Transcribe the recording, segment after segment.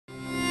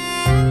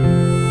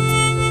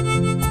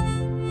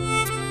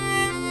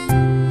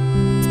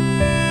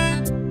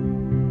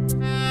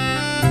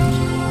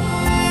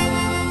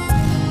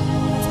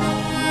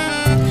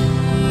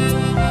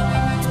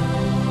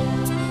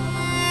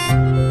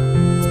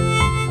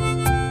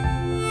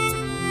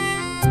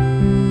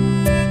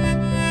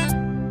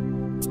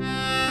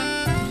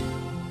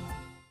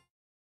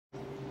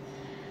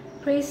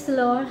Praise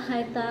the Lord.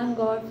 I thank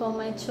God for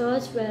my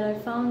church where I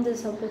found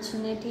this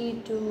opportunity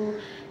to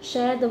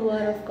share the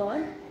word of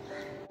God.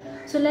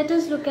 So let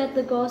us look at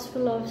the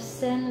Gospel of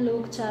St.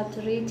 Luke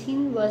chapter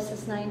 18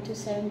 verses 9 to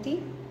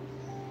 17.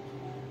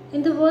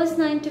 In the verse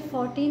 9 to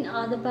 14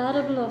 are the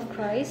parable of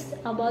Christ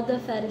about the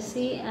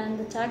Pharisee and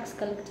the tax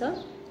collector.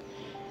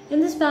 In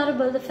this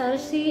parable, the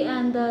Pharisee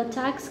and the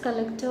tax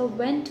collector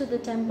went to the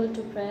temple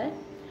to pray.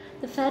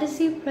 The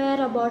Pharisee prayed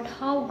about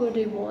how good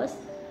he was,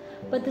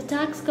 but the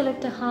tax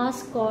collector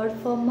asked God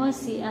for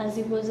mercy as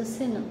he was a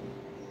sinner.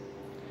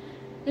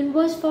 In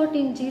verse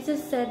 14,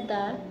 Jesus said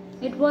that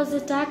it was the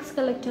tax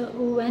collector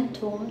who went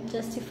home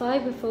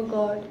justified before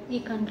God.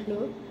 He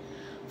concluded,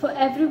 "For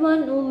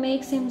everyone who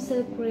makes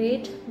himself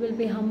great will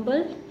be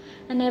humbled,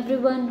 and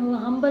everyone who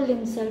humbles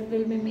himself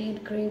will be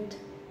made great."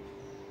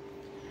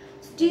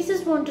 So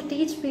Jesus wants to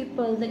teach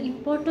people the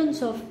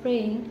importance of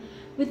praying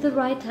with the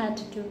right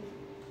attitude.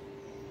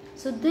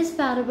 So this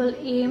parable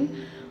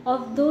aims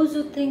of those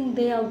who think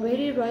they are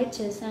very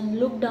righteous and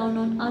look down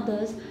on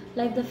others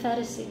like the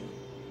Pharisee.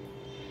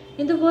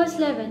 In the verse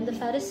 11, the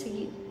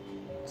Pharisee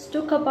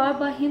stood apart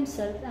by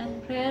himself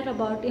and prayed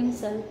about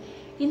himself,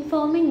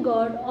 informing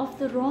God of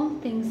the wrong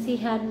things he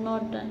had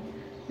not done,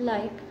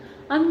 like,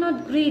 "I'm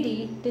not greedy,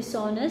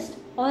 dishonest,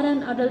 or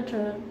an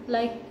adulterer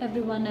like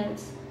everyone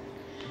else."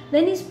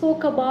 Then he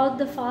spoke about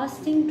the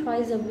fasting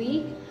twice a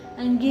week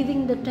and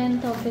giving the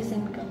tenth of his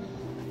income.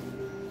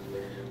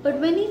 But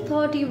when he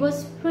thought he was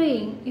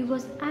praying, he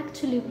was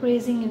actually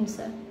praising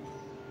himself.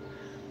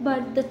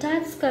 But the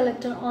tax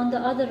collector, on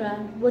the other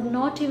hand, would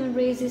not even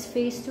raise his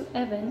face to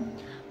heaven,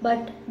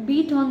 but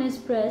beat on his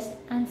breast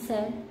and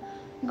said,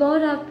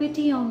 "God, have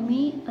pity on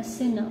me, a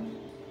sinner."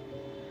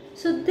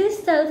 So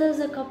this tells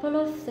us a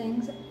couple of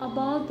things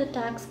about the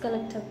tax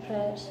collector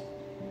prayers.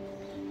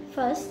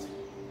 First,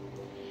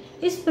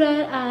 his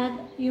prayer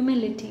had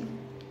humility.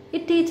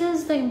 It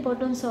teaches the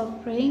importance of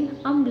praying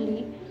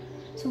humbly.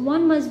 So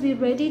one must be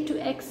ready to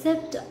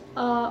accept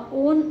our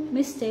own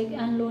mistake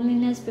and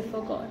loneliness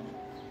before God.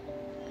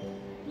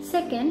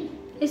 Second,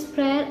 his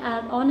prayer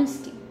had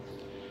honesty.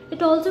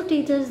 It also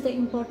teaches the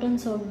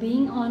importance of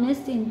being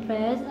honest in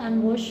prayers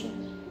and worship.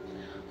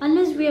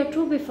 Unless we are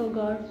true before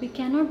God, we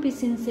cannot be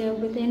sincere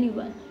with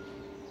anyone.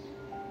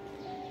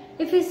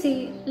 If we see,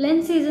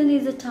 Lent season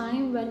is a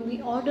time when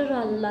we order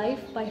our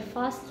life by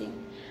fasting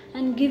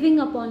and giving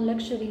up on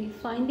luxury,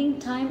 finding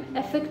time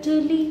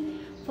effectively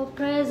for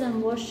prayers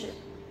and worship.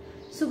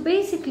 So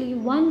basically,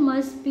 one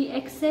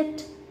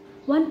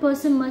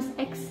person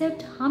must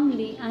accept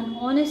humbly and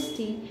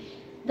honesty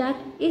that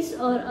his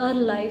or her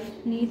life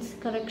needs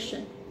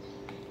correction.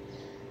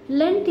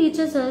 Lent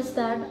teaches us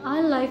that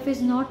our life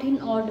is not in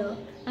order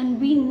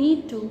and we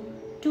need to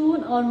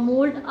tune or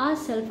mold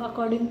ourselves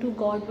according to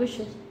God's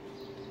wishes.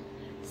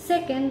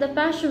 Second, the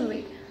Passion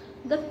Week.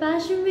 The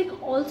Passion Week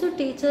also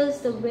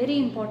teaches the very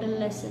important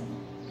lesson.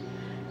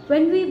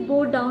 When we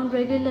bow down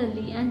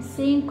regularly and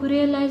saying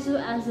Kyrie eleison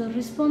as a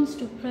response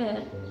to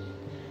prayer,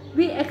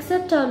 we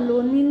accept our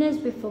loneliness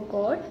before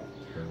God,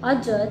 our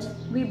judge.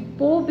 We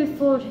bow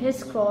before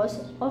His cross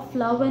of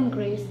love and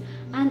grace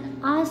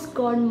and ask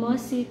God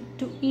mercy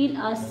to heal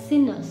us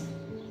sinners.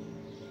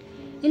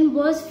 In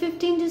verse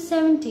 15 to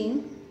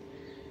 17,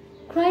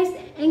 Christ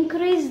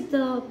encouraged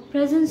the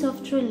presence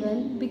of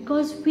children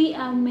because we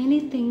have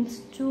many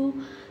things to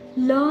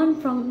learn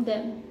from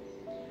them.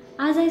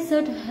 As I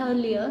said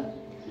earlier,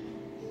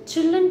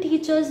 children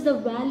teach us the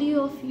value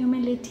of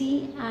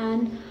humility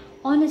and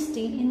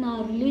honesty in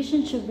our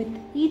relationship with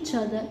each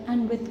other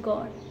and with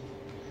God.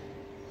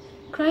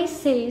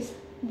 Christ says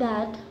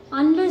that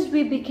unless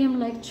we become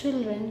like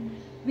children,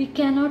 we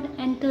cannot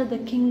enter the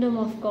kingdom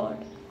of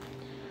God.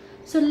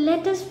 So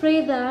let us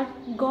pray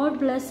that God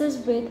bless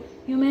us with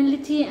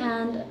humility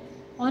and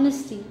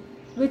honesty,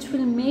 which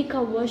will make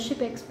our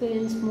worship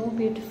experience more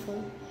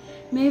beautiful.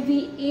 May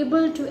we be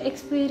able to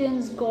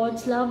experience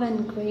God's love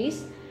and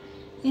grace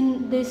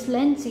in this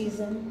Lent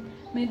season.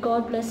 May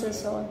God bless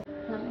us all.